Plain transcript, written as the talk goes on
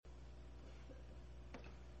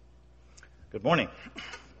Good morning.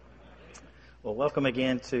 Well, welcome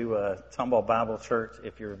again to Tomball Bible Church.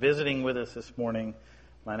 If you're visiting with us this morning,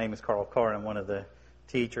 my name is Carl Carr. I'm one of the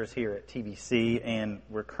teachers here at TBC, and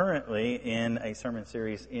we're currently in a sermon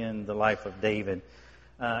series in the life of David.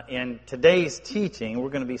 In today's teaching, we're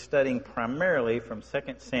going to be studying primarily from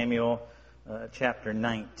 2 Samuel chapter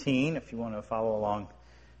 19, if you want to follow along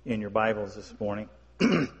in your Bibles this morning.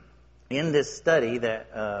 In this study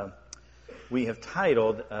that we have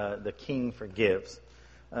titled The King Forgives.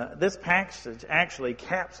 This passage actually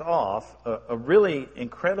caps off a really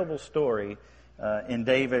incredible story in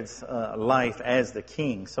David's life as the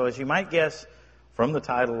king. So as you might guess from the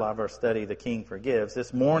title of our study, The King Forgives,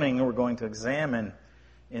 this morning we're going to examine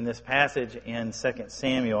in this passage in 2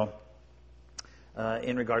 Samuel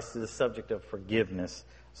in regards to the subject of forgiveness.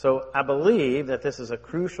 So I believe that this is a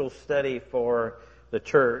crucial study for the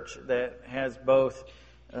church that has both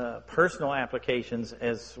personal applications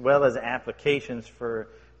as well as applications for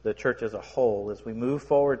the church as a whole as we move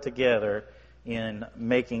forward together in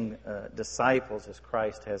making disciples as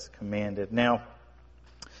Christ has commanded. Now,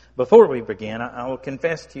 before we begin, I will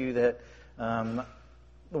confess to you that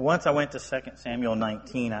once I went to 2 Samuel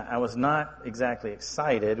 19, I was not exactly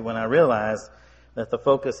excited when I realized that the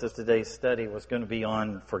focus of today's study was going to be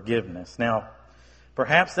on forgiveness. Now,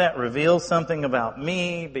 perhaps that reveals something about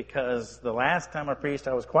me, because the last time I preached,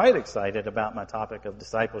 I was quite excited about my topic of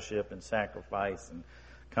discipleship and sacrifice and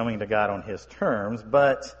coming to God on His terms.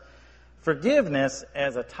 But forgiveness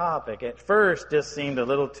as a topic at first just seemed a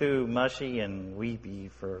little too mushy and weepy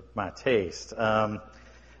for my taste. I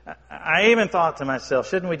even thought to myself,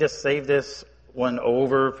 shouldn't we just save this one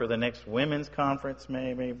over for the next women's conference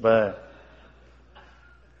maybe? But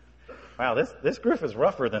wow, this group is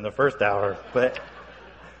rougher than the first hour, but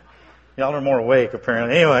y'all are more awake,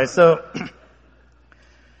 apparently. Anyway, so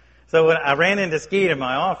when I ran into Skeet in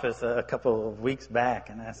my office a couple of weeks back,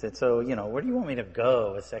 and I said, so, where do you want me to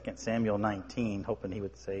go with 2 Samuel 19, hoping he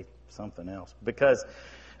would say something else? Because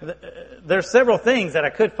there's several things that I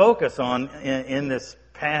could focus on in this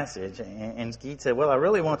passage. And Skeet said, well, I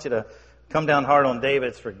really want you to come down hard on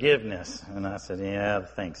David's forgiveness. And I said, yeah,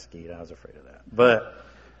 thanks, Skeet. I was afraid of that. But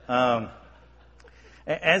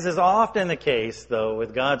as is often the case, though,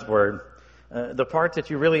 with God's Word, the part that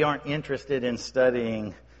you really aren't interested in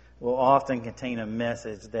studying will often contain a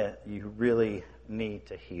message that you really need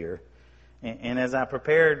to hear. And as I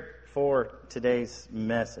prepared for today's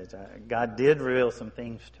message, God did reveal some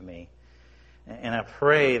things to me. And I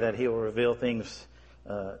pray that He will reveal things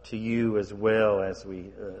to you as well as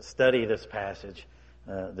we study this passage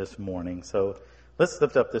this morning. So let's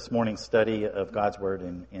lift up this morning's study of God's Word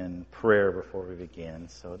in prayer before we begin.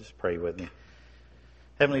 So just pray with me.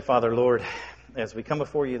 Heavenly Father, Lord, as we come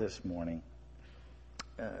before you this morning,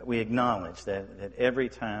 we acknowledge that every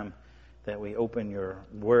time that we open your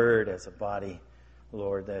Word as a body,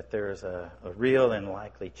 Lord, that there is a real and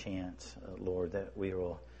likely chance, Lord, that we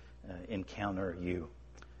will encounter you.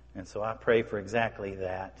 And so I pray for exactly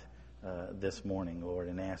that this morning, Lord,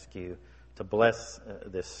 and ask you to bless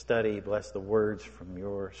this study, bless the words from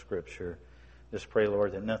your Scripture. Just pray,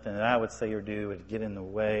 Lord, that nothing that I would say or do would get in the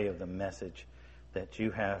way of the message that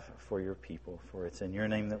you have for your people. For it's in your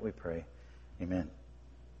name that we pray. Amen.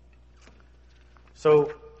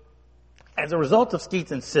 So, as a result of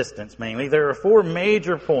Skeet's insistence, mainly, there are four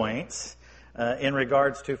major points in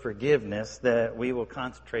regards to forgiveness that we will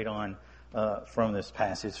concentrate on from this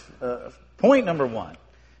passage. Point number one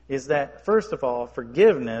is that, first of all,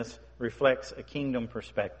 forgiveness reflects a kingdom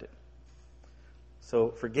perspective. So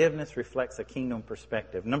forgiveness reflects a kingdom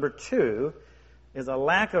perspective. Number two is a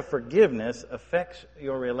lack of forgiveness affects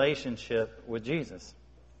your relationship with Jesus.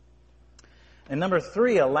 And number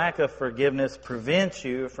three, a lack of forgiveness prevents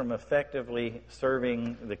you from effectively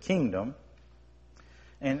serving the kingdom.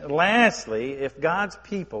 And lastly, if God's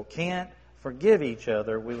people can't forgive each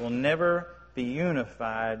other, we will never be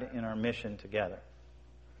unified in our mission together.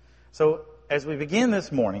 So as we begin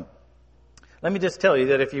this morning, let me just tell you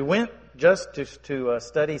that if you went just to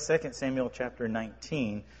study 2 Samuel chapter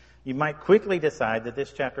 19, you might quickly decide that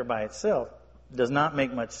this chapter by itself does not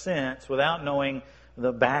make much sense without knowing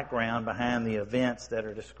the background behind the events that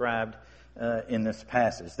are described in this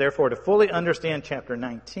passage. Therefore, to fully understand chapter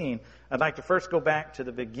 19, I'd like to first go back to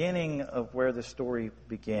the beginning of where the story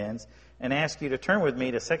begins and ask you to turn with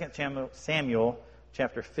me to 2 Samuel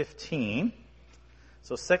chapter 15.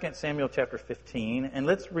 So 2 Samuel chapter 15, and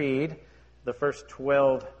let's read the first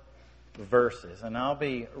 12 verses. And I'll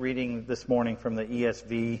be reading this morning from the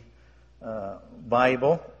ESV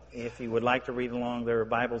Bible. If you would like to read along, there are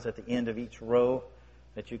Bibles at the end of each row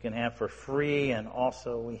that you can have for free, and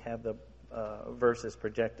also we have the verses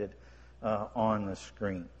projected on the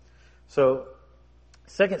screen. So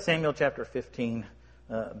 2 Samuel chapter 15,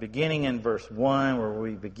 beginning in verse 1, where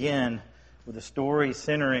we begin with a story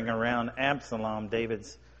centering around Absalom,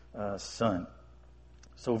 David's son.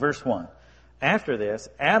 So verse 1. After this,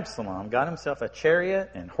 Absalom got himself a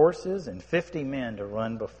chariot and horses and 50 men to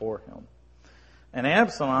run before him. And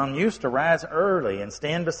Absalom used to rise early and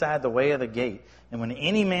stand beside the way of the gate. And when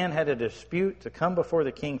any man had a dispute to come before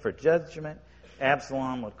the king for judgment,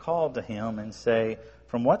 Absalom would call to him and say,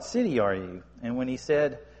 "From what city are you?" And when he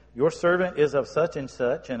said, "Your servant is of such and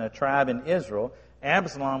such and a tribe in Israel,"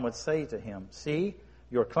 Absalom would say to him, "See,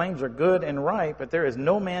 your claims are good and right, but there is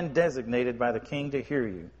no man designated by the king to hear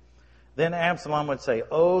you." Then Absalom would say,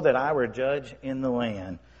 "Oh, that I were judge in the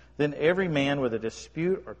land. Then every man with a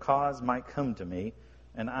dispute or cause might come to me,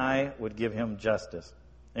 and I would give him justice."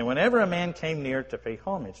 And whenever a man came near to pay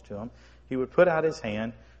homage to him, he would put out his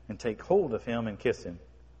hand and take hold of him and kiss him.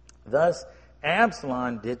 Thus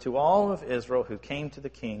Absalom did to all of Israel who came to the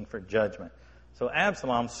king for judgment. So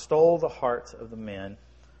Absalom stole the hearts of the men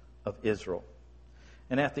of Israel.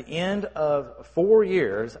 And at the end of 4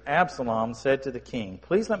 years, Absalom said to the king,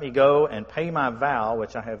 "Please let me go and pay my vow,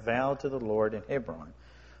 which I have vowed to the Lord in Hebron.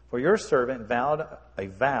 For your servant vowed a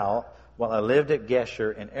vow while I lived at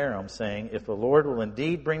Geshur in Aram, saying, 'If the Lord will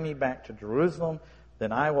indeed bring me back to Jerusalem,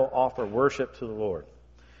 then I will offer worship to the Lord.'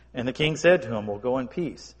 And the king said to him, 'Well, go in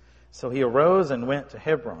peace.' So he arose and went to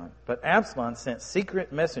Hebron. But Absalom sent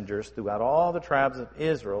secret messengers throughout all the tribes of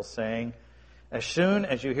Israel, saying, 'As soon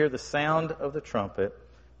as you hear the sound of the trumpet,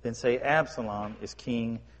 then say, Absalom is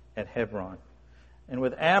king at Hebron.' And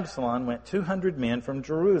with Absalom went 200 men from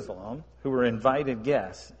Jerusalem who were invited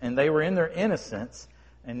guests, and they were in their innocence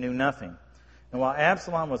and knew nothing. And while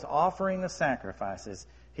Absalom was offering the sacrifices,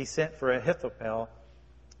 he sent for Ahithophel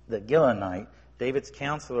the Gilonite, David's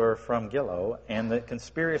counselor from Gilo, and the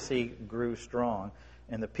conspiracy grew strong,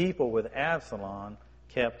 and the people with Absalom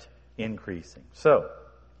kept increasing." So,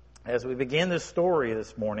 as we begin this story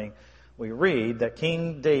this morning, we read that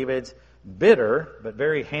King David's bitter but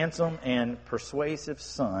very handsome and persuasive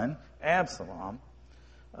son, Absalom,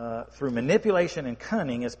 through manipulation and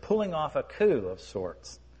cunning, is pulling off a coup of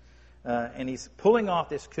sorts. And he's pulling off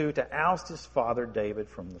this coup to oust his father David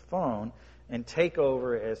from the throne and take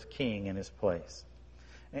over as king in his place.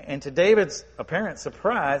 And to David's apparent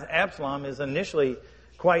surprise, Absalom is initially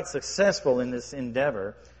quite successful in this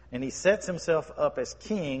endeavor, and he sets himself up as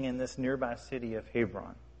king in this nearby city of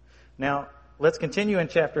Hebron. Now, let's continue in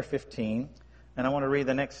chapter 15, and I want to read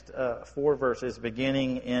the next 4 verses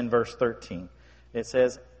beginning in verse 13. It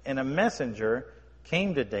says, "And a messenger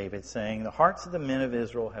came to David, saying, 'The hearts of the men of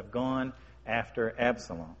Israel have gone after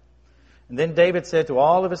Absalom.' And then David said to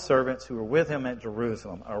all of his servants who were with him at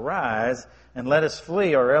Jerusalem, 'Arise and let us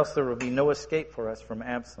flee, or else there will be no escape for us from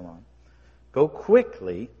Absalom. Go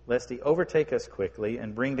quickly, lest he overtake us quickly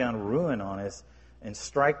and bring down ruin on us and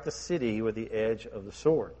strike the city with the edge of the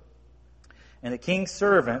sword.' And the king's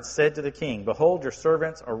servants said to the king, 'Behold, your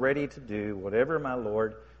servants are ready to do whatever my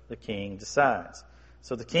lord the king decides.'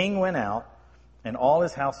 So the king went out, and all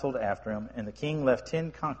his household after him, and the king left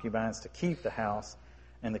 10 concubines to keep the house,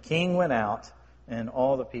 and the king went out, and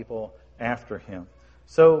all the people after him."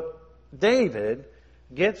 So David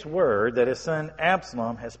gets word that his son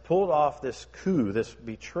Absalom has pulled off this coup, this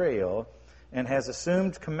betrayal, and has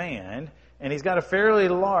assumed command, and he's got a fairly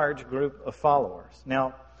large group of followers.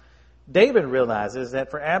 Now, David realizes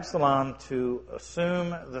that for Absalom to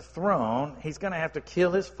assume the throne, he's going to have to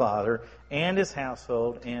kill his father and his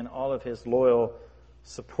household and all of his loyal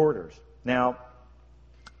supporters. Now,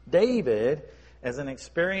 David, as an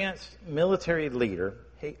experienced military leader,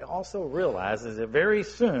 he also realizes that very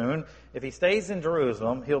soon, if he stays in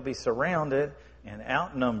Jerusalem, he'll be surrounded and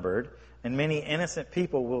outnumbered, and many innocent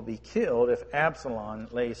people will be killed if Absalom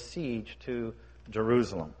lays siege to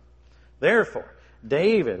Jerusalem. Therefore,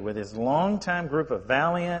 David, with his longtime group of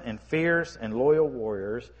valiant and fierce and loyal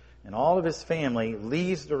warriors and all of his family,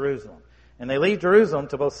 leaves Jerusalem. And they leave Jerusalem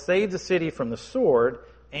to both save the city from the sword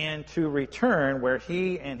and to return where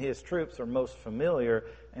he and his troops are most familiar,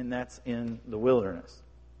 and that's in the wilderness.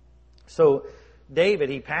 So David,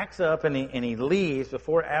 he packs up and he leaves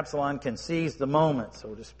before Absalom can seize the moment,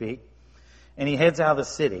 so to speak, and he heads out of the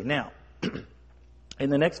city. Now,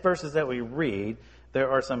 in the next verses that we read, there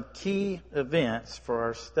are some key events for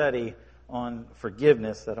our study on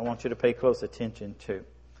forgiveness that I want you to pay close attention to.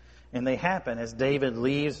 And they happen as David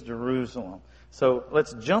leaves Jerusalem. So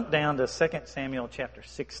let's jump down to 2 Samuel chapter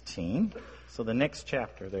 16. So the next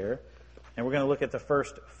chapter there. And we're going to look at the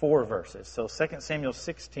first 4 verses. So 2 Samuel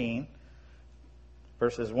 16,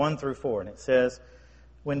 verses 1 through 4. And it says,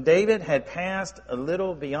 When David had passed a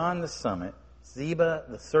little beyond the summit, Ziba,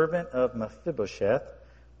 the servant of Mephibosheth,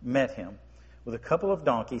 met him with a couple of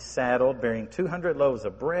donkeys saddled, bearing 200 loaves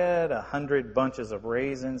of bread, 100 bunches of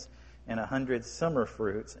raisins, and 100 summer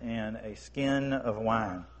fruits, and a skin of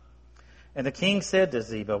wine. And the king said to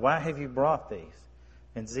Ziba, "Why have you brought these?"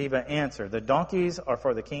 And Ziba answered, "The donkeys are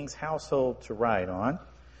for the king's household to ride on,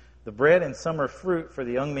 the bread and summer fruit for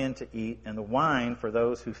the young men to eat, and the wine for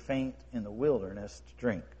those who faint in the wilderness to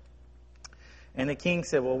drink." And the king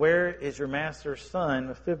said, "Well, where is your master's son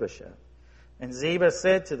Mephibosheth?" And Ziba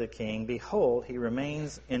said to the king, "Behold, he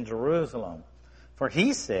remains in Jerusalem. For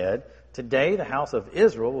he said, 'Today the house of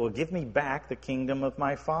Israel will give me back the kingdom of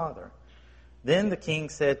my father.'" Then the king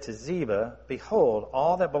said to Ziba, "Behold,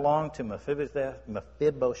 all that belonged to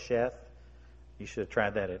Mephibosheth," you should have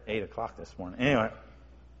tried that at 8 o'clock this morning. Anyway,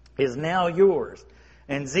 "is now yours."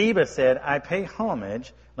 And Ziba said, "I pay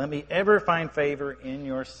homage. Let me ever find favor in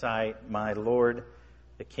your sight, my lord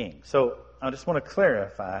the king." So I just want to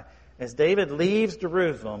clarify. As David leaves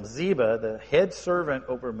Jerusalem, Ziba, the head servant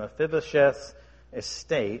over Mephibosheth's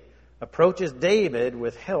estate, approaches David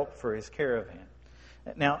with help for his caravan.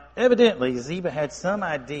 Now, evidently, Ziba had some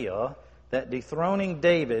idea that dethroning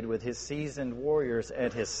David with his seasoned warriors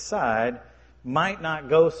at his side might not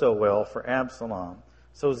go so well for Absalom.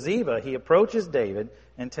 So Ziba, he approaches David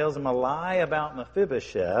and tells him a lie about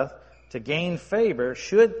Mephibosheth to gain favor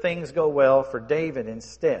should things go well for David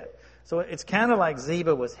instead. So it's kind of like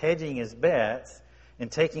Ziba was hedging his bets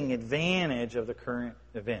and taking advantage of the current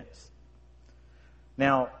events.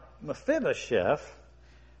 Now, Mephibosheth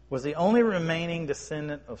was the only remaining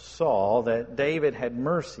descendant of Saul that David had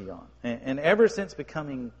mercy on. And ever since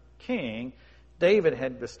becoming king, David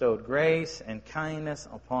had bestowed grace and kindness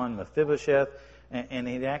upon Mephibosheth, and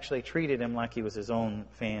he'd actually treated him like he was his own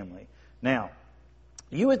family. Now,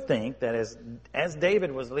 you would think that as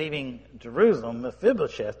David was leaving Jerusalem,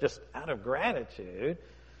 Mephibosheth, just out of gratitude,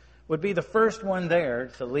 would be the first one there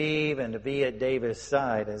to leave and to be at David's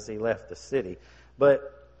side as he left the city.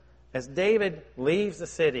 But as David leaves the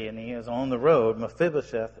city and he is on the road,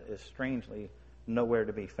 Mephibosheth is strangely nowhere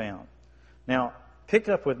to be found. Now, pick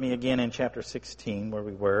up with me again in chapter 16 where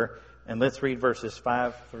we were, and let's read verses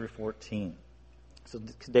 5 through 14. So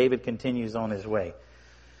David continues on his way.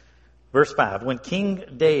 Verse 5, "When King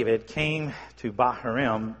David came to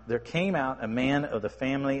Bahurim, there came out a man of the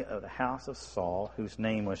family of the house of Saul, whose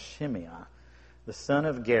name was Shimei, the son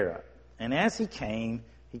of Gera. And as he came,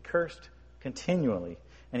 he cursed continually.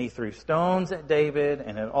 And he threw stones at David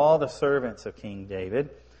and at all the servants of King David.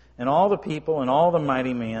 And all the people and all the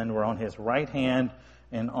mighty men were on his right hand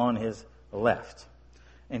and on his left.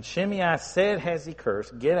 And Shimei said as he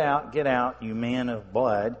cursed, 'Get out, you man of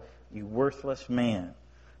blood, you worthless man.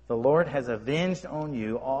 The Lord has avenged on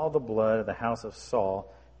you all the blood of the house of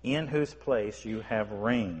Saul, in whose place you have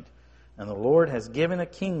reigned. And the Lord has given a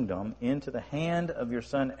kingdom into the hand of your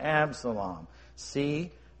son Absalom.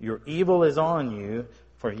 See, your evil is on you,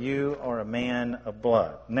 for you are a man of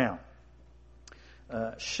blood.'" Now,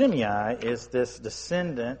 Shimei is this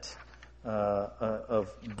descendant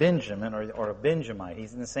of Benjamin, or a Benjamite.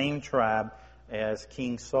 He's in the same tribe as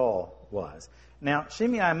King Saul was. Now,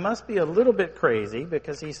 Shimei must be a little bit crazy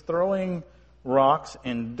because he's throwing rocks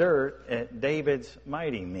and dirt at David's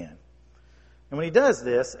mighty men. And when he does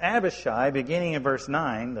this, Abishai, beginning in verse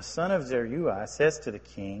 9, the son of Zeruiah, says to the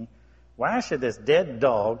king, "Why should this dead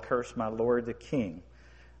dog curse my lord the king?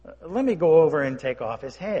 Let me go over and take off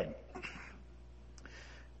his head."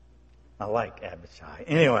 I like Abishai.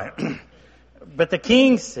 Anyway, but the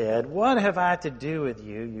king said, "What have I to do with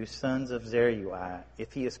you, you sons of Zeruiah?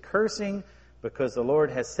 If he is cursing because the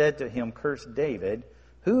Lord has said to him, 'Curse David,'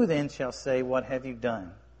 who then shall say, 'What have you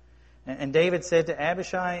done?'" And David said to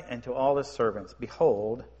Abishai and to all his servants,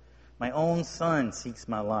 "Behold, my own son seeks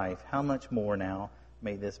my life. How much more now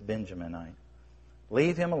may this Benjaminite?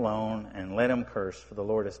 Leave him alone and let him curse, for the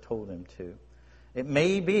Lord has told him to. It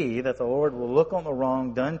may be that the Lord will look on the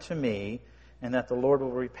wrong done to me, and that the Lord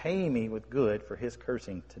will repay me with good for his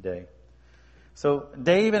cursing today." So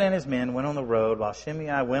David and his men went on the road, while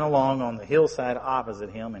Shimei went along on the hillside opposite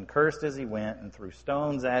him and cursed as he went and threw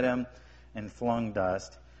stones at him and flung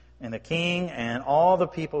dust. And the king and all the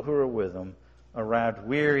people who were with him arrived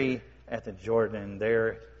weary at the Jordan.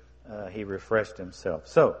 There he refreshed himself.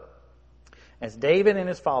 So, as David and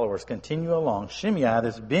his followers continue along, Shimei,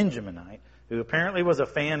 this Benjaminite, who apparently was a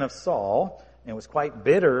fan of Saul and was quite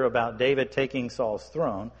bitter about David taking Saul's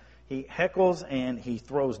throne, he heckles and he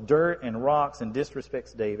throws dirt and rocks and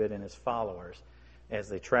disrespects David and his followers as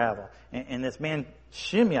they travel. And this man,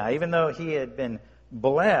 Shimei, even though he had been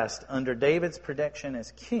blessed under David's protection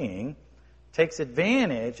as king, takes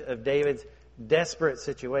advantage of David's desperate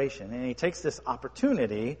situation. And he takes this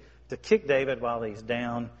opportunity to kick David while he's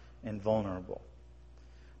down and vulnerable.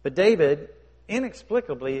 But David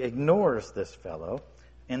inexplicably ignores this fellow,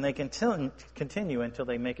 and they continue until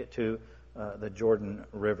they make it to the Jordan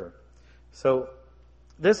River. So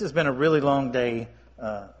this has been a really long day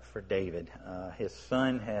for David. His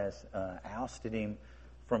son has ousted him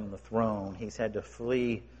from the throne. He's had to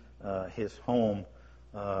flee his home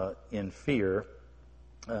in fear.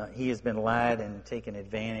 He has been lied and taken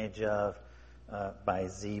advantage of by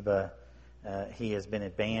Ziba. He has been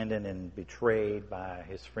abandoned and betrayed by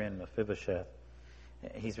his friend Mephibosheth.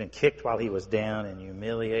 He's been kicked while he was down and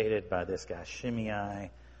humiliated by this guy Shimei.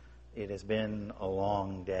 It has been a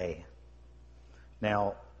long day.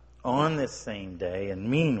 Now, on this same day, and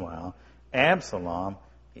meanwhile, Absalom,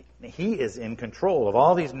 he is in control of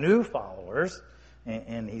all these new followers,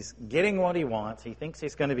 and he's getting what he wants. He thinks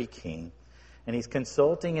he's going to be king, and he's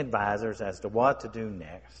consulting advisors as to what to do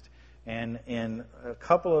next. And in a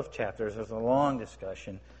couple of chapters, there's a long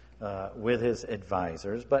discussion with his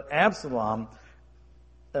advisors. But Absalom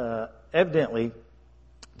evidently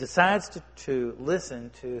decides to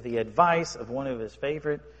listen to the advice of one of his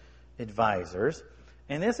favorite advisors.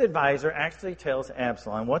 And this advisor actually tells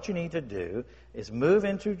Absalom, what you need to do is move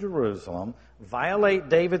into Jerusalem, violate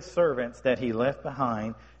David's servants that he left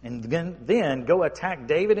behind, and then go attack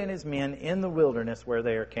David and his men in the wilderness where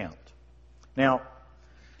they are camped. Now,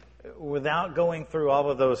 without going through all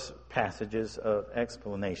of those passages of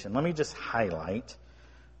explanation, let me just highlight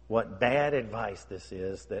what bad advice this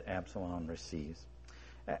is that Absalom receives.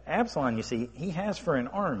 Absalom, you see, he has for an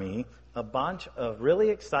army a bunch of really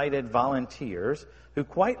excited volunteers who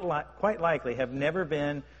quite likely have never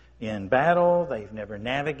been in battle, they've never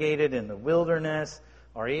navigated in the wilderness,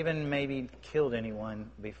 or even maybe killed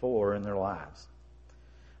anyone before in their lives.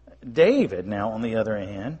 David, now, on the other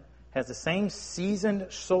hand, has the same seasoned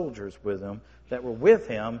soldiers with him that were with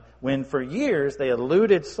him when for years they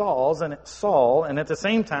eluded Saul and at the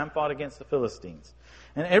same time fought against the Philistines.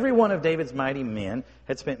 And every one of David's mighty men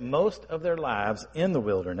had spent most of their lives in the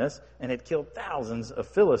wilderness and had killed thousands of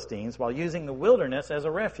Philistines while using the wilderness as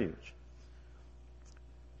a refuge.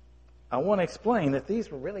 I want to explain that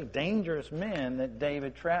these were really dangerous men that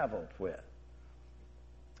David traveled with.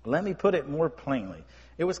 Let me put it more plainly.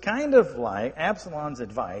 It was kind of like Absalom's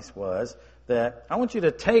advice was that I want you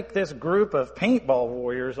to take this group of paintball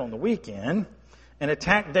warriors on the weekend and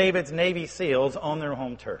attack David's Navy SEALs on their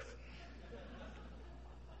home turf.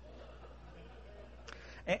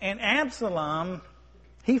 And Absalom,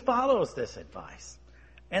 he follows this advice.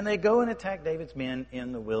 And they go and attack David's men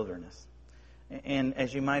in the wilderness. And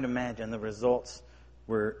as you might imagine, the results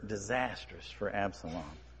were disastrous for Absalom.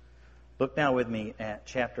 Look now with me at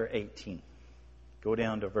chapter 18. Go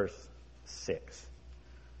down to verse 6.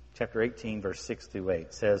 Chapter 18, verse 6 through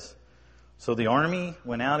 8 says, So the army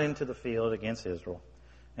went out into the field against Israel,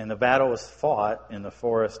 and the battle was fought in the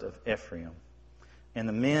forest of Ephraim. And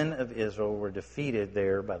the men of Israel were defeated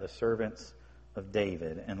there by the servants of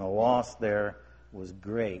David, and the loss there was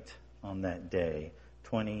great on that day,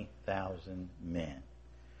 20,000 men.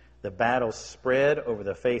 The battle spread over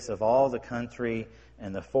the face of all the country,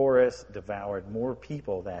 and the forest devoured more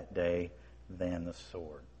people that day than the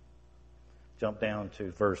sword. Jump down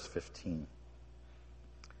to verse 15.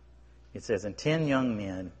 It says, And 10 young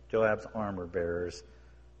men, Joab's armor bearers,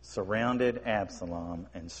 surrounded Absalom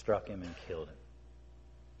and struck him and killed him.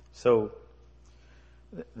 So,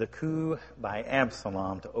 the coup by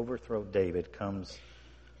Absalom to overthrow David comes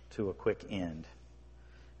to a quick end.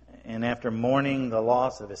 And after mourning the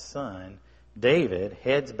loss of his son, David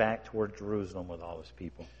heads back toward Jerusalem with all his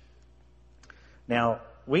people. Now,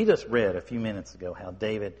 we just read a few minutes ago how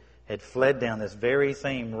David had fled down this very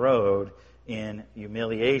same road in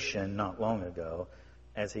humiliation not long ago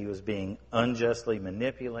as he was being unjustly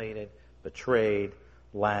manipulated, betrayed,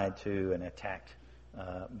 lied to, and attacked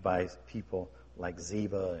by people like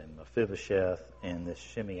Ziba and Mephibosheth and this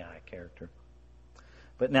Shimei character.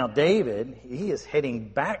 But now David, he is heading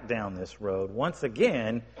back down this road once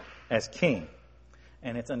again as king.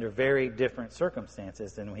 And it's under very different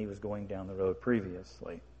circumstances than when he was going down the road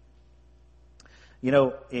previously. You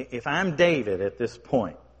know, if I'm David at this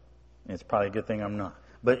point, it's probably a good thing I'm not.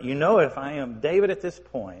 But you know, if I am David at this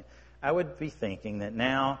point, I would be thinking that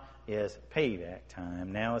now is payback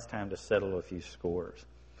time. Now it's time to settle a few scores.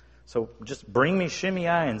 So just bring me Shimei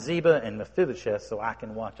and Ziba and Mephibosheth so I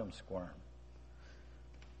can watch them squirm.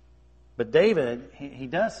 But David, he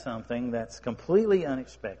does something that's completely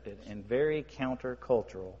unexpected and very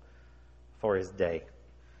countercultural for his day.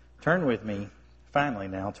 Turn with me, finally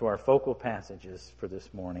now, to our focal passages for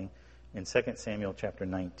this morning, in 2 Samuel chapter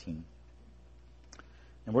 19.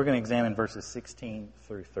 And we're going to examine verses 16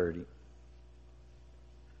 through 30.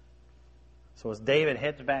 So as David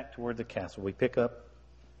heads back toward the castle, we pick up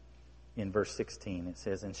in verse 16. It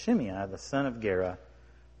says, And Shimei, the son of Gera,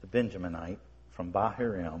 the Benjaminite, from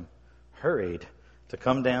Bahurim, hurried to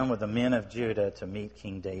come down with the men of Judah to meet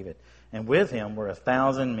King David. And with him were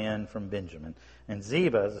 1,000 men from Benjamin. And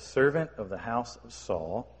Ziba, the servant of the house of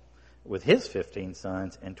Saul, with his 15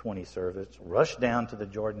 sons and 20 servants, rushed down to the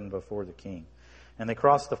Jordan before the king. And they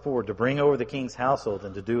crossed the ford to bring over the king's household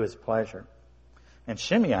and to do his pleasure. And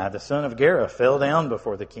Shimei, the son of Gera, fell down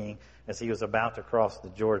before the king as he was about to cross the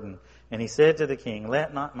Jordan. And he said to the king,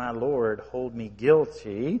 Let not my lord hold me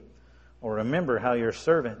guilty, or remember how your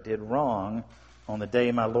servant did wrong on the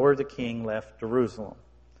day my lord the king left Jerusalem.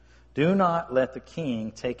 Do not let the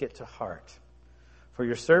king take it to heart, for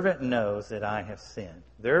your servant knows that I have sinned.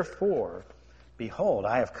 Therefore, behold,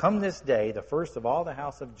 I have come this day, the first of all the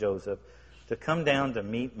house of Joseph, to come down to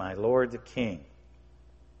meet my lord the king.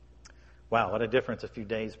 Wow, what a difference a few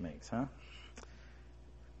days makes, huh?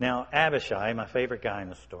 Now, Abishai, my favorite guy in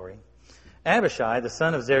the story, Abishai, the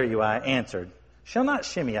son of Zeruiah, answered, Shall not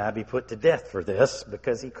Shimei be put to death for this,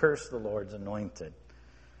 because he cursed the Lord's anointed?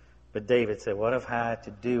 But David said, What have I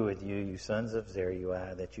to do with you, you sons of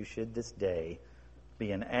Zeruiah, that you should this day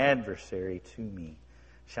be an adversary to me?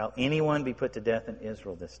 Shall anyone be put to death in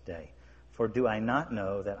Israel this day? For do I not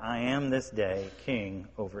know that I am this day king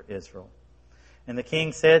over Israel? And the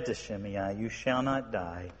king said to Shimei, You shall not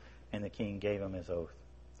die. And the king gave him his oath.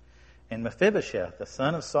 And Mephibosheth, the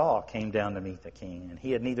son of Saul, came down to meet the king. And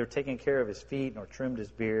he had neither taken care of his feet, nor trimmed his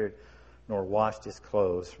beard, nor washed his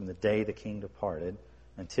clothes from the day the king departed,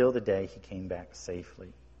 until the day he came back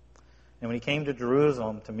safely. And when he came to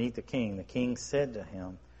Jerusalem to meet the king said to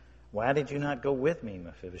him, Why did you not go with me,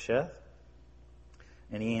 Mephibosheth?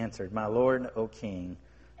 And he answered, My lord, O king,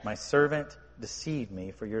 my servant deceived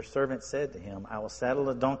me, for your servant said to him, I will saddle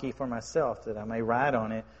a donkey for myself, that I may ride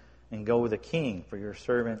on it and go with the king, for your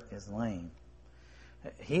servant is lame.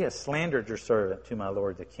 He has slandered your servant to my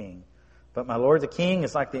lord the king. But my lord the king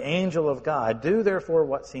is like the angel of God. Do therefore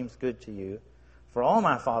what seems good to you. For all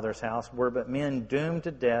my father's house were but men doomed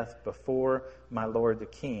to death before my lord the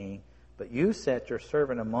king. But you set your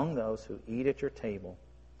servant among those who eat at your table.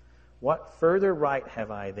 What further right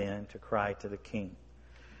have I then to cry to the king?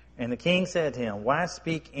 And the king said to him, Why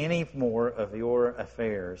speak any more of your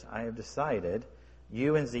affairs? I have decided,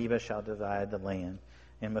 you and Ziba shall divide the land.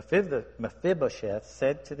 And Mephibosheth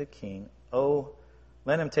said to the king, Oh,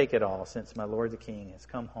 let him take it all, since my lord the king has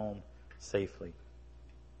come home safely.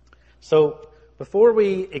 So, before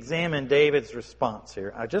we examine David's response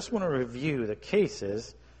here, I just want to review the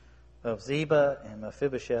cases of Ziba and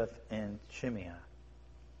Mephibosheth and Shimei.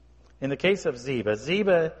 In the case of Ziba,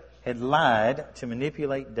 Ziba had lied to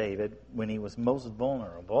manipulate David when he was most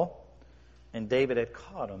vulnerable, and David had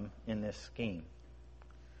caught him in this scheme.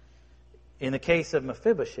 In the case of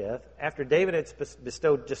Mephibosheth, after David had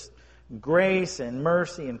bestowed just grace and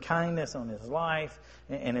mercy and kindness on his life,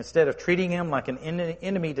 and instead of treating him like an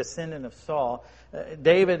enemy descendant of Saul,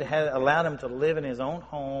 David had allowed him to live in his own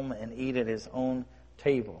home and eat at his own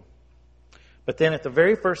table. But then at the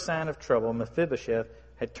very first sign of trouble, Mephibosheth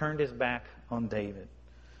had turned his back on David.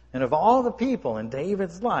 And of all the people in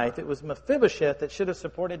David's life, it was Mephibosheth that should have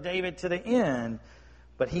supported David to the end,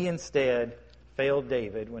 but he instead failed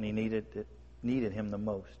David when he needed him the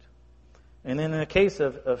most. And then in the case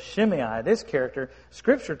of Shimei, this character,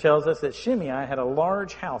 Scripture tells us that Shimei had a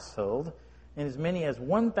large household and as many as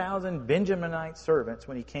 1,000 Benjaminite servants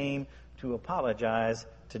when he came to apologize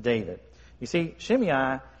to David. You see,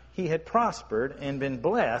 Shimei, he had prospered and been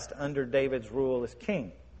blessed under David's rule as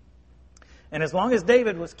king. And as long as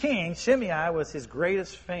David was king, Shimei was his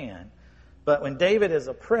greatest fan. But when David is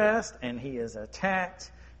oppressed and he is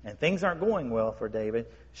attacked and things aren't going well for David,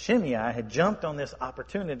 Shimei had jumped on this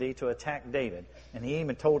opportunity to attack David. And he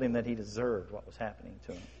even told him that he deserved what was happening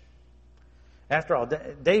to him. After all,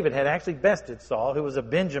 David had actually bested Saul, who was a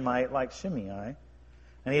Benjamite like Shimei.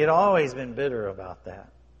 And he had always been bitter about that.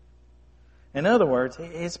 In other words,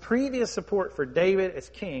 his previous support for David as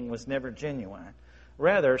king was never genuine.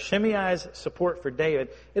 Rather, Shimei's support for David,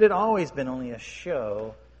 it had always been only a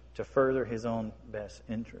show to further his own best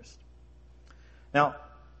interest. Now,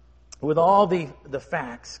 with all the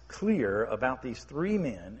facts clear about these three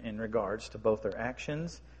men in regards to both their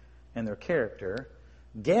actions and their character,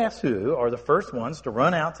 guess who are the first ones to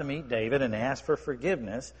run out to meet David and ask for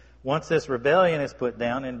forgiveness once this rebellion is put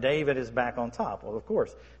down and David is back on top? Well, of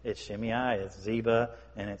course, it's Shimei, it's Ziba,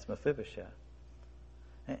 and it's Mephibosheth.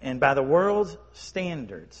 And by the world's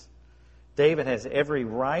standards, David has every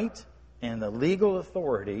right and the legal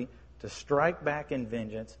authority to strike back in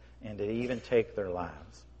vengeance and to even take their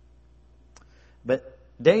lives. But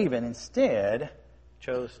David instead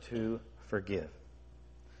chose to forgive.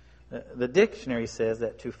 The dictionary says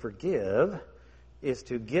that to forgive is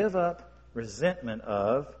to give up resentment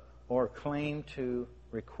of or claim to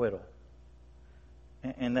requital.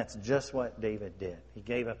 And that's just what David did. He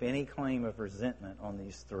gave up any claim of resentment on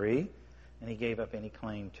these three, and he gave up any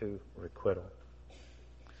claim to requital.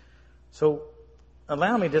 So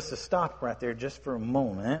allow me just to stop right there just for a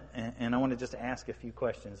moment, and I want to just ask a few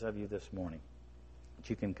questions of you this morning that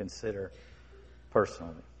you can consider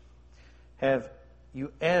personally. Have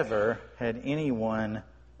you ever had anyone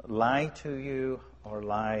lie to you or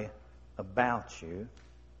lie about you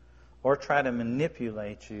or try to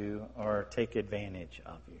manipulate you or take advantage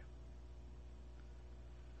of you?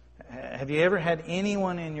 Have you ever had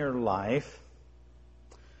anyone in your life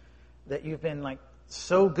that you've been like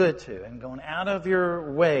so good to and going out of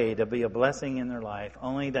your way to be a blessing in their life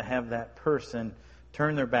only to have that person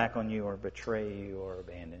turn their back on you or betray you or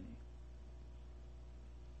abandon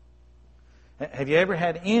you? Have you ever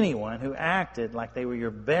had anyone who acted like they were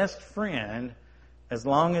your best friend as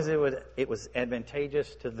long as it was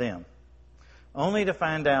advantageous to them, only to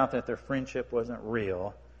find out that their friendship wasn't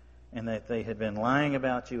real and that they had been lying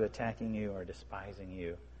about you, attacking you, or despising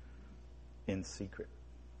you in secret?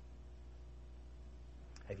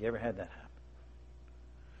 Have you ever had that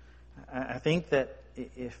happen? I think that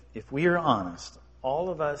if we are honest, all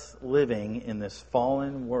of us living in this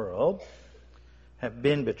fallen world have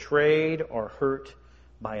been betrayed or hurt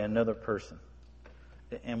by another person.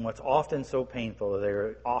 And what's often so painful,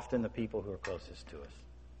 they're often the people who are closest to us.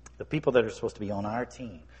 The people that are supposed to be on our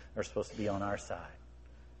team, are supposed to be on our side.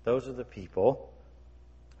 Those are the people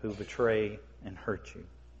who betray and hurt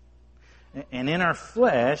you. And in our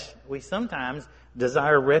flesh, we sometimes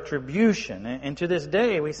desire retribution. And to this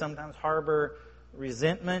day, we sometimes harbor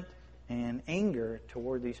resentment and anger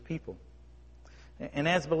toward these people. And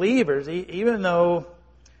as believers, even though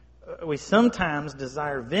we sometimes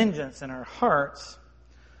desire vengeance in our hearts,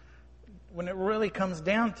 when it really comes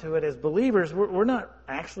down to it, as believers, we're not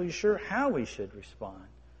actually sure how we should respond.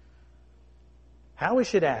 How we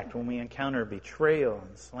should act when we encounter betrayal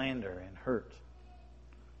and slander and hurt.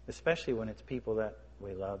 Especially when it's people that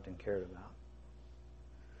we loved and cared about.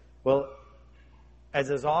 Well,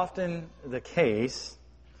 as is often the case,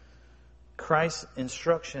 Christ's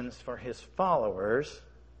instructions for His followers,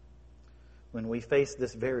 when we face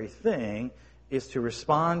this very thing, is to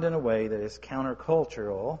respond in a way that is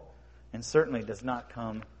countercultural and certainly does not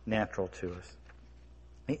come natural to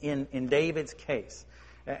us. In David's case,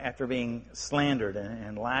 after being slandered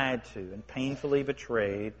and lied to and painfully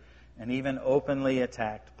betrayed and even openly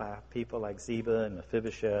attacked by people like Ziba and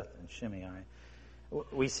Mephibosheth and Shimei,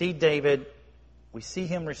 we see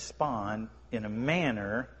him respond in a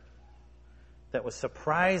manner that was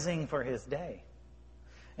surprising for his day.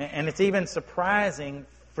 And it's even surprising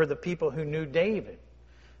for the people who knew David.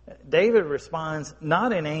 David responds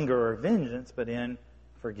not in anger or vengeance, but in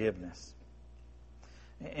forgiveness.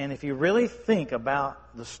 And if you really think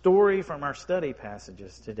about the story from our study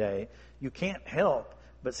passages today, you can't help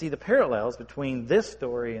but see the parallels between this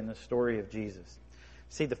story and the story of Jesus.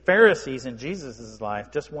 See, the Pharisees in Jesus'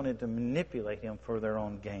 life just wanted to manipulate Him for their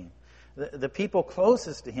own gain. The people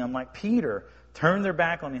closest to Him, like Peter, turned their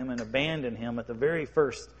back on Him and abandoned Him at the very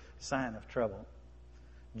first sign of trouble.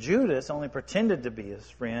 Judas only pretended to be His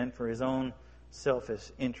friend for his own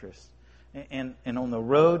selfish interests. And on the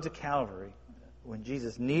road to Calvary, when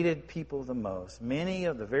Jesus needed people the most, many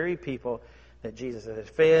of the very people that Jesus had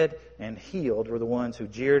fed and healed were the ones who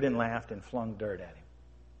jeered and laughed and flung dirt at Him.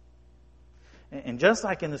 And just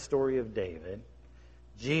like in the story of David,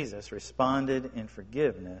 Jesus responded in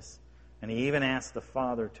forgiveness, and He even asked the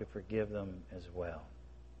Father to forgive them as well.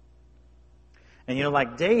 And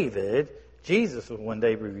like David, Jesus will one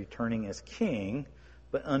day be returning as king,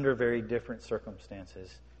 but under very different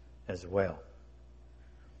circumstances as well.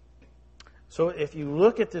 So if you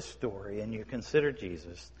look at this story and you consider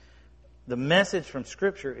Jesus, the message from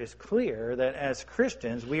Scripture is clear that as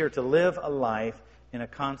Christians, we are to live a life in a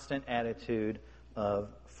constant attitude of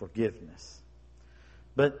forgiveness.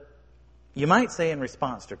 But you might say in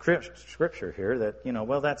response to Scripture here that,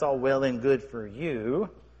 well, that's all well and good for you,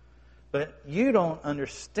 but you don't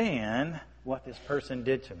understand what this person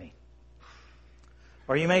did to me.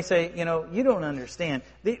 Or you may say, you don't understand.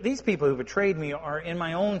 These people who betrayed me are in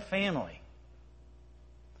my own family.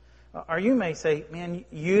 Or you may say, man,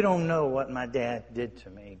 you don't know what my dad did to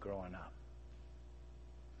me growing up.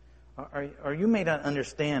 Or you may not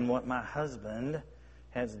understand what my husband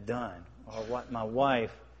has done or what my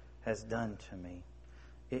wife has done to me.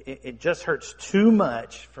 It just hurts too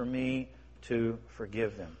much for me to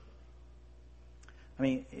forgive them. I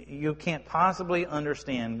mean, you can't possibly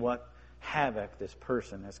understand what havoc this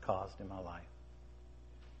person has caused in my life.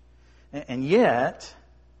 And yet,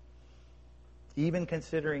 even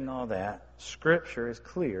considering all that, Scripture is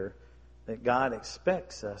clear that God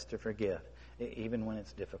expects us to forgive, even when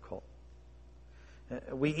it's difficult.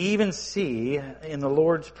 We even see in the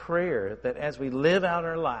Lord's Prayer that as we live out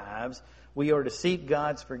our lives, we are to seek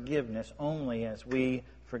God's forgiveness only as we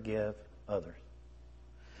forgive others.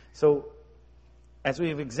 So, as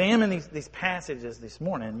we've examined these passages this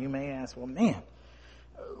morning, you may ask, well, man,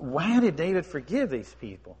 why did David forgive these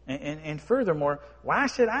people? And furthermore, why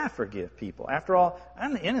should I forgive people? After all,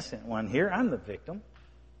 I'm the innocent one here. I'm the victim.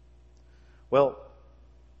 Well,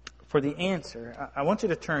 for the answer, I want you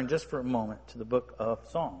to turn just for a moment to the book of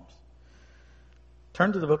Psalms.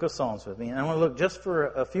 Turn to the book of Psalms with me, and I want to look just for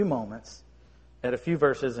a few moments at a few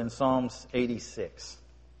verses in Psalms 86.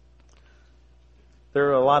 There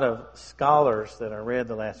are a lot of scholars that I read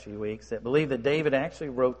the last few weeks that believe that David actually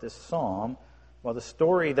wrote this psalm while the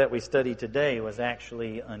story that we study today was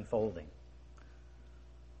actually unfolding.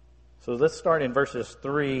 So let's start in verses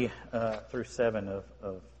 3 through 7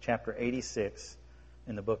 of chapter 86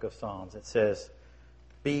 in the book of Psalms. It says,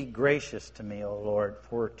 "Be gracious to me, O Lord,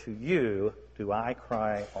 for to you do I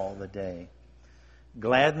cry all the day.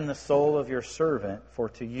 Gladden the soul of your servant, for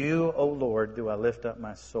to you, O Lord, do I lift up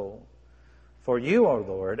my soul. For you, O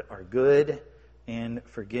Lord, are good and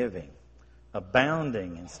forgiving,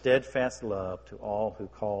 abounding in steadfast love to all who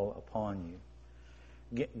call upon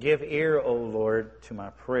you. Give ear, O Lord, to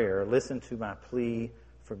my prayer. Listen to my plea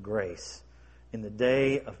for grace. In the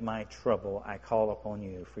day of my trouble, I call upon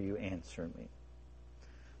you, for you answer me."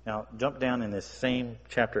 Now, jump down in this same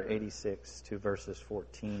chapter 86 to verses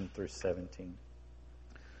 14 through 17.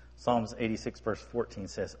 Psalms 86 verse 14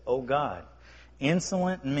 says, "O God,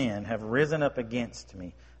 insolent men have risen up against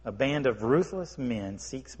me. A band of ruthless men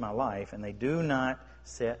seeks my life, and they do not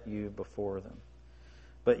set you before them.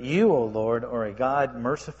 But you, O Lord, are a God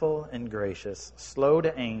merciful and gracious, slow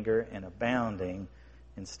to anger and abounding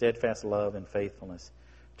in steadfast love and faithfulness.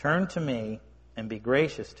 Turn to me and be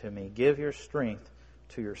gracious to me. Give your strength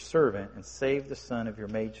to your servant and save the son of your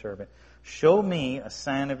maidservant. Show me a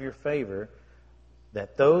sign of your favor,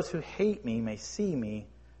 that those who hate me may see me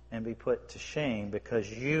and be put to shame,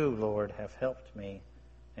 because you, Lord, have helped me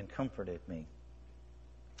and comforted me."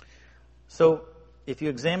 So, if you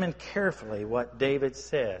examine carefully what David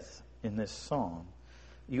says in this psalm,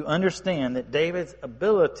 you understand that David's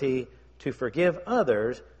ability to forgive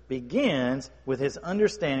others begins with his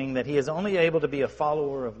understanding that he is only able to be a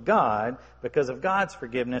follower of God because of God's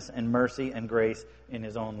forgiveness and mercy and grace in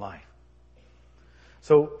his own life.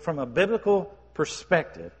 So, from a biblical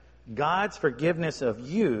perspective, God's forgiveness of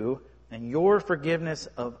you and your forgiveness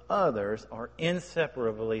of others are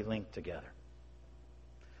inseparably linked together.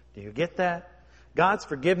 Do you get that? God's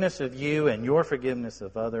forgiveness of you and your forgiveness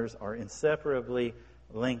of others are inseparably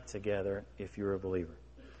linked together if you're a believer.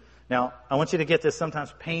 Now, I want you to get this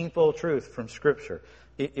sometimes painful truth from Scripture.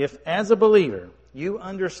 If, as a believer, you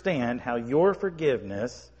understand how your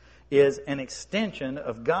forgiveness is an extension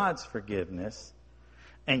of God's forgiveness,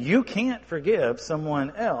 and you can't forgive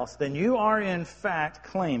someone else, then you are in fact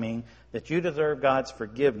claiming that you deserve God's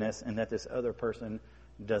forgiveness and that this other person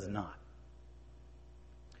does not.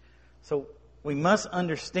 So we must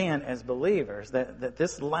understand as believers that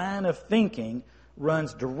this line of thinking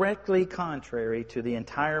runs directly contrary to the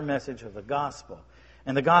entire message of the gospel.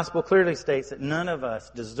 And the gospel clearly states that none of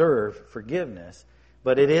us deserve forgiveness,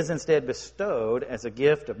 but it is instead bestowed as a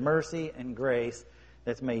gift of mercy and grace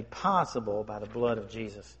that's made possible by the blood of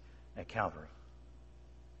Jesus at Calvary.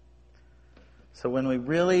 So when we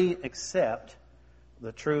really accept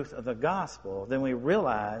the truth of the gospel, then we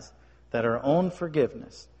realize that our own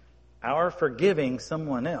forgiveness, our forgiving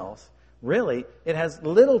someone else, really, it has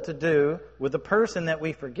little to do with the person that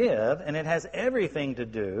we forgive, and it has everything to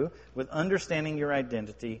do with understanding your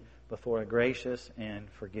identity before a gracious and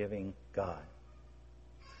forgiving God.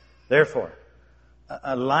 Therefore,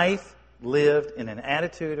 a life lived in an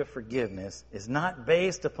attitude of forgiveness is not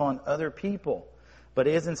based upon other people, but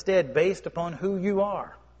is instead based upon who you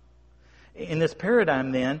are. In this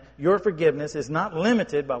paradigm, then, your forgiveness is not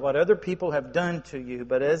limited by what other people have done to you,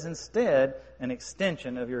 but is instead an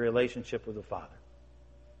extension of your relationship with the Father.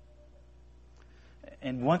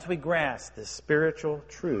 And once we grasp this spiritual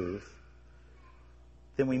truth,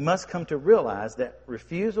 then we must come to realize that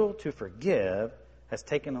refusal to forgive has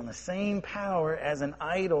taken on the same power as an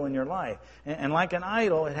idol in your life. And like an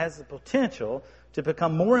idol, it has the potential to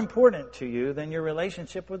become more important to you than your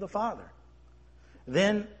relationship with the Father.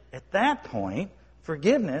 Then, at that point,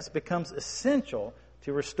 forgiveness becomes essential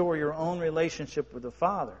to restore your own relationship with the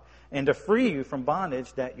Father and to free you from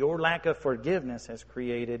bondage that your lack of forgiveness has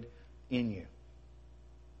created in you.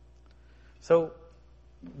 So,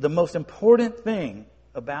 the most important thing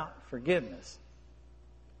about forgiveness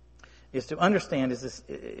is to understand,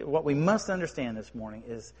 what we must understand this morning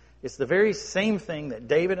is it's the very same thing that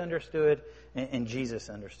David understood and Jesus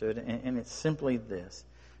understood, and it's simply this.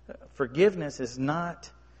 Forgiveness is not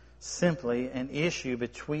simply an issue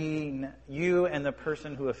between you and the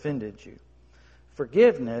person who offended you.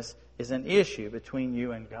 Forgiveness is an issue between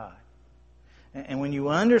you and God. And when you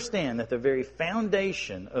understand that the very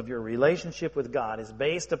foundation of your relationship with God is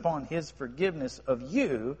based upon His forgiveness of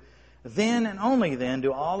you, then and only then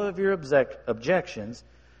do all of your objections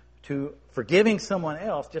to forgiving someone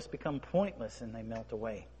else just become pointless and they melt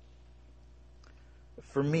away.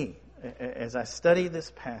 For me, as I study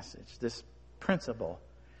this passage, this principle,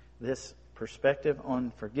 this perspective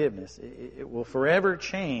on forgiveness, it will forever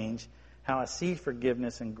change how I see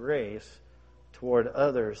forgiveness and grace toward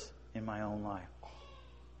others in my own life.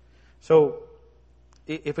 So,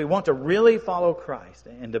 if we want to really follow Christ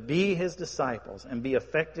and to be His disciples and be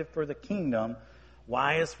effective for the kingdom,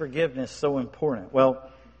 why is forgiveness so important? Well,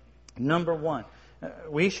 number one,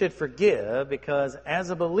 we should forgive because as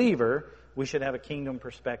a believer, we should have a kingdom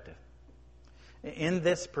perspective. In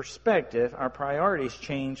this perspective, our priorities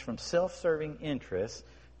change from self-serving interests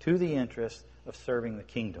to the interest of serving the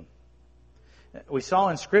kingdom. We saw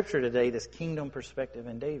in Scripture today this kingdom perspective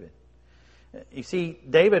in David. You see,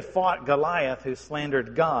 David fought Goliath who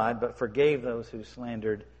slandered God, but forgave those who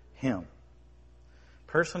slandered him.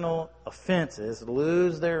 Personal offenses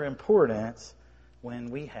lose their importance when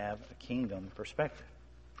we have a kingdom perspective.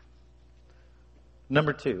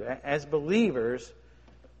 Number two, as believers,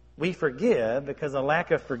 we forgive because a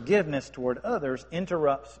lack of forgiveness toward others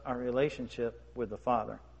interrupts our relationship with the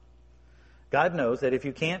Father. God knows that if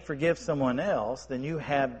you can't forgive someone else, then you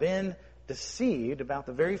have been deceived about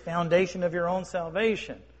the very foundation of your own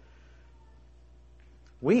salvation.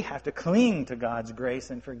 We have to cling to God's grace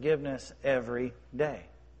and forgiveness every day.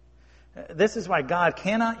 This is why God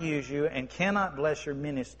cannot use you and cannot bless your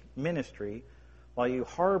ministry while you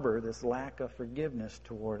harbor this lack of forgiveness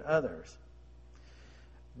toward others.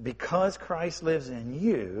 Because Christ lives in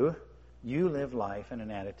you, you live life in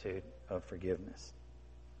an attitude of forgiveness.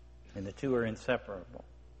 And the two are inseparable.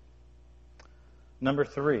 Number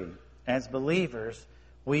three, as believers,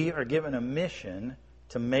 we are given a mission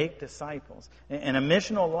to make disciples. And a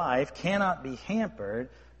missional life cannot be hampered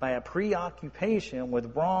by a preoccupation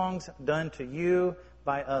with wrongs done to you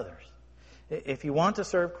by others. If you want to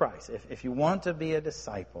serve Christ, if you want to be a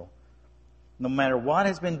disciple, no matter what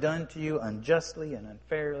has been done to you unjustly and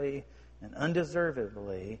unfairly and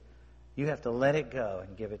undeservedly, you have to let it go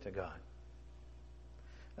and give it to God.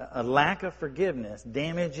 A lack of forgiveness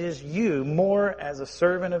damages you more as a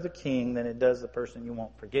servant of the King than it does the person you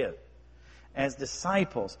won't forgive. As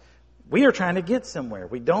disciples, we are trying to get somewhere.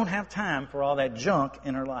 We don't have time for all that junk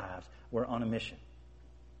in our lives. We're on a mission.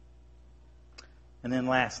 And then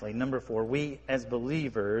lastly, number four, we as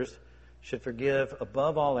believers should forgive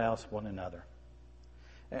above all else one another.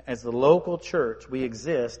 As the local church, we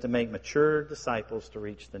exist to make mature disciples to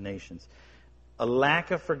reach the nations. A lack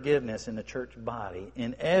of forgiveness in the church body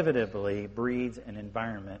inevitably breeds an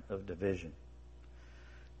environment of division.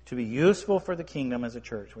 To be useful for the kingdom as a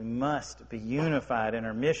church, we must be unified in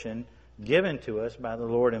our mission given to us by the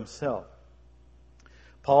Lord Himself.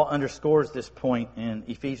 Paul underscores this point in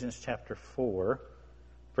Ephesians chapter 4,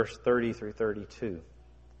 verse 30 through 32.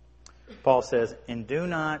 Paul says, "And do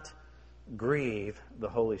not grieve the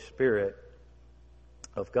Holy Spirit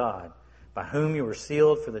of God, by whom you were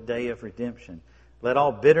sealed for the day of redemption. Let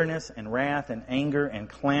all bitterness and wrath and anger and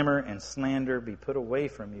clamor and slander be put away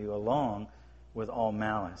from you, along with all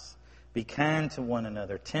malice. Be kind to one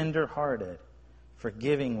another, tender-hearted,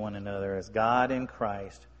 forgiving one another as God in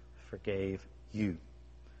Christ forgave you."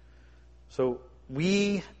 So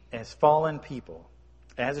we, as fallen people,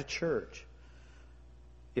 as a church,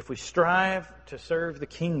 if we strive to serve the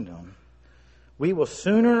kingdom, we will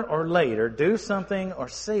sooner or later do something or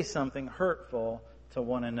say something hurtful to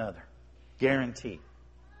one another. Guaranteed.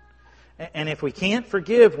 And if we can't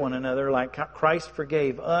forgive one another like Christ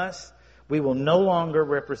forgave us, we will no longer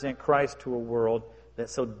represent Christ to a world that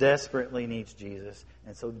so desperately needs Jesus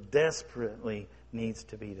and so desperately needs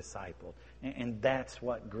to be discipled. And that's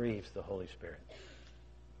what grieves the Holy Spirit.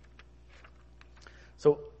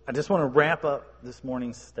 So I just want to wrap up this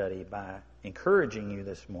morning's study by encouraging you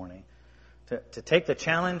this morning to take the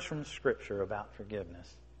challenge from Scripture about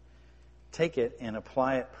forgiveness. Take it and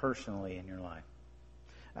apply it personally in your life.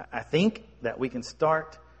 I think that we can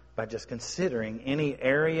start by just considering any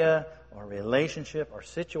area or relationship or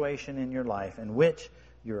situation in your life in which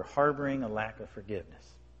you're harboring a lack of forgiveness.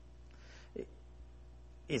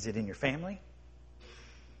 Is it in your family?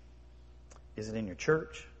 Is it in your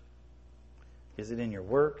church? Is it in your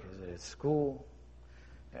work? Is it at school?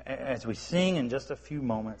 As we sing in just a few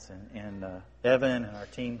moments and Evan and our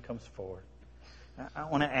team comes forward, I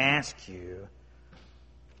want to ask you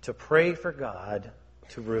to pray for God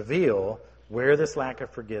to reveal where this lack of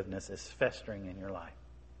forgiveness is festering in your life.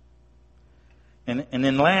 And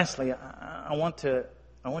then lastly, I want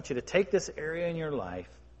you to take this area in your life,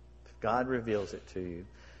 if God reveals it to you,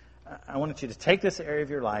 I want you to take this area of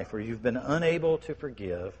your life where you've been unable to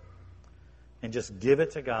forgive and just give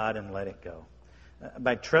it to God and let it go.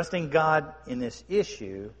 By trusting God in this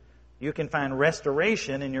issue, you can find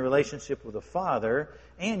restoration in your relationship with the Father,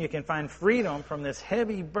 and you can find freedom from this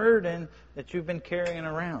heavy burden that you've been carrying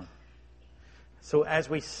around. So as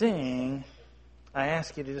we sing, I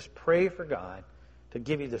ask you to just pray for God to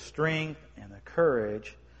give you the strength and the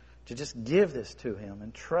courage to just give this to Him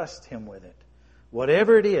and trust Him with it.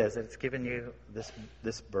 Whatever it is that's given you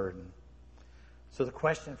this burden. So the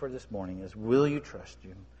question for this morning is, will you trust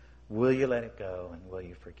Him? Will you let it go? And will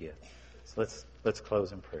you forgive? So let's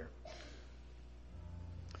close in prayer.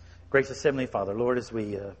 Gracious Heavenly Father, Lord, as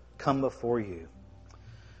we come before you,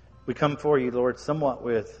 we come before you, Lord, somewhat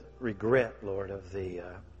with regret, Lord, of the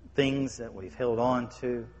things that we've held on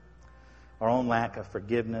to, our own lack of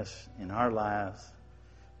forgiveness in our lives,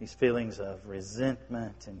 these feelings of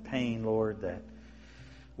resentment and pain, Lord, that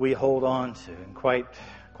we hold on to, and quite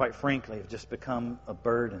frankly have just become a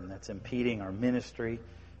burden that's impeding our ministry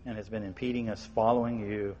and has been impeding us following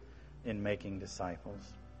you in making disciples.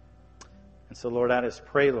 And so, Lord, I just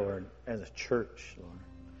pray, Lord, as a church, Lord,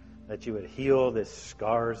 that you would heal these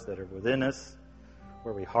scars that are within us,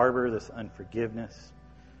 where we harbor this unforgiveness.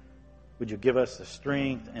 Would you give us the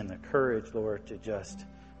strength and the courage, Lord, to just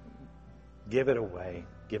give it away,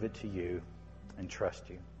 give it to you, and trust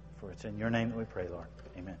you. For it's in your name that we pray, Lord.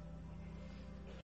 Amen.